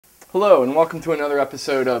Hello and welcome to another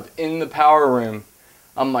episode of In the Power Room.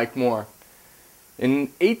 I'm Mike Moore.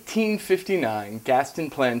 In 1859, Gaston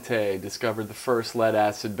Plante discovered the first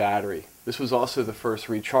lead-acid battery. This was also the first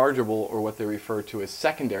rechargeable, or what they refer to as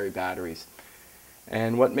secondary batteries.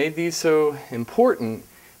 And what made these so important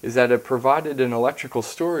is that it provided an electrical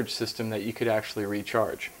storage system that you could actually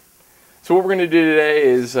recharge. So what we're going to do today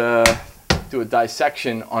is do a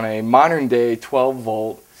dissection on a modern-day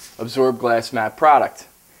 12-volt absorbed glass mat product.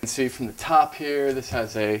 You can see from the top here, this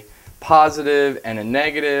has a positive and a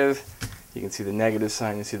negative. You can see the negative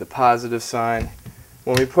sign, you see the positive sign.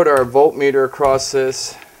 When we put our voltmeter across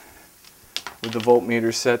this, with the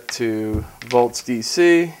voltmeter set to volts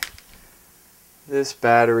DC, this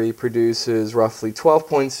battery produces roughly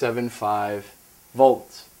 12.75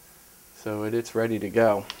 volts. So it's ready to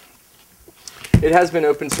go. It has been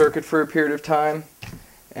open circuit for a period of time,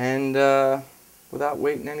 and without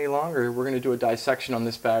waiting any longer, we're going to do a dissection on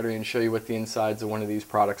this battery and show you what the insides of one of these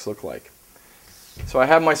products look like. So I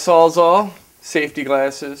have my Sawzall, safety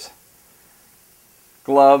glasses,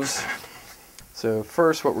 gloves. So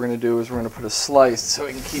first what we're going to do is we're going to put a slice so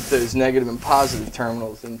we can keep those negative and positive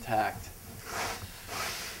terminals intact.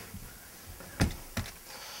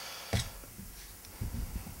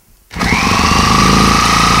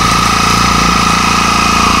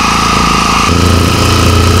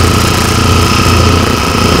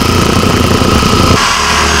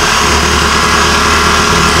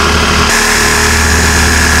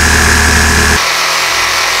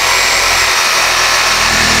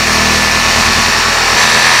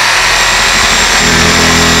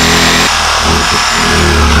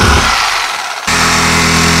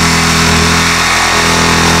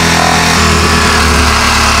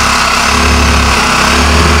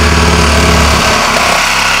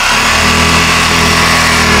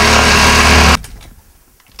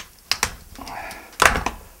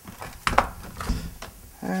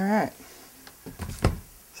 Alright,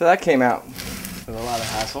 so that came out with a lot of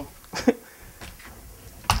hassle.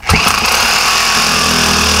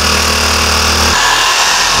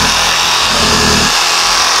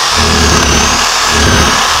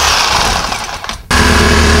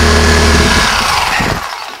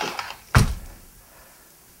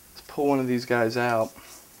 Let's pull one of these guys out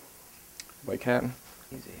if I can.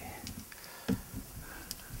 Easy.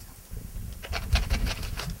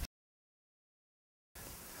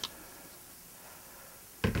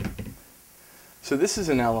 So this is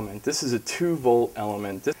an element. This is a 2-volt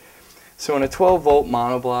element. So in a 12-volt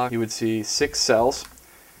monoblock, you would see 6 cells.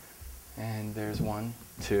 And there's 1,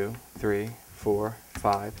 2, 3, 4,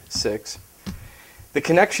 5, 6. The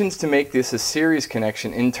connections to make this a series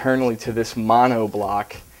connection internally to this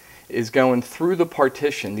monoblock is going through the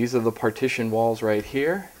partition. These are the partition walls right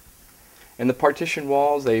here. And the partition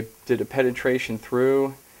walls, they did a penetration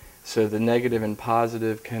through, so the negative and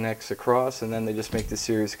positive connects across, and then they just make the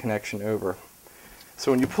series connection over. So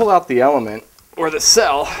when you pull out the element, or the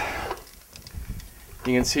cell,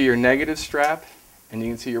 you can see your negative strap and you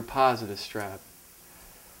can see your positive strap.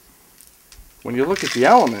 When you look at the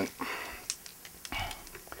element, you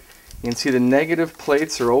can see the negative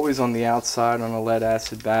plates are always on the outside on a lead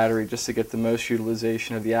acid battery just to get the most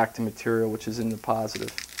utilization of the active material, which is in the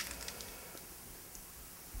positive.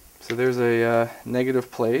 So there's a negative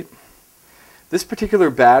plate. This particular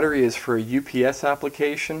battery is for a UPS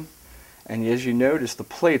application. And as you notice, the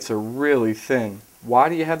plates are really thin. Why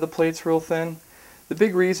do you have the plates real thin? The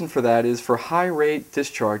big reason for that is for high rate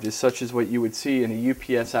discharges, such as what you would see in a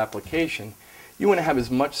UPS application, you want to have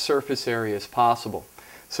as much surface area as possible.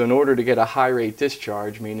 So in order to get a high rate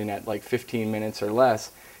discharge, meaning at like 15 minutes or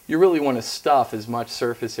less, you really want to stuff as much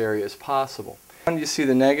surface area as possible. And you see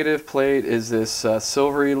the negative plate is this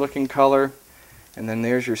silvery looking color, and then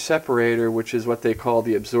there's your separator, which is what they call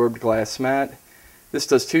the absorbed glass mat. This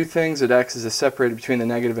does two things. It acts as a separator between the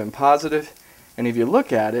negative and positive, and if you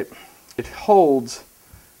look at it, it holds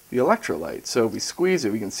the electrolyte. So if we squeeze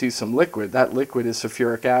it, we can see some liquid. That liquid is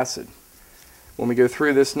sulfuric acid. When we go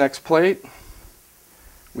through this next plate,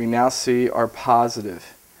 we now see our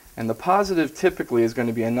positive. And the positive typically is going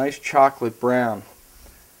to be a nice chocolate brown.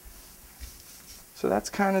 So that's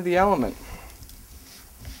kind of the element.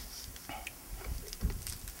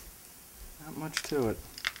 Not much to it.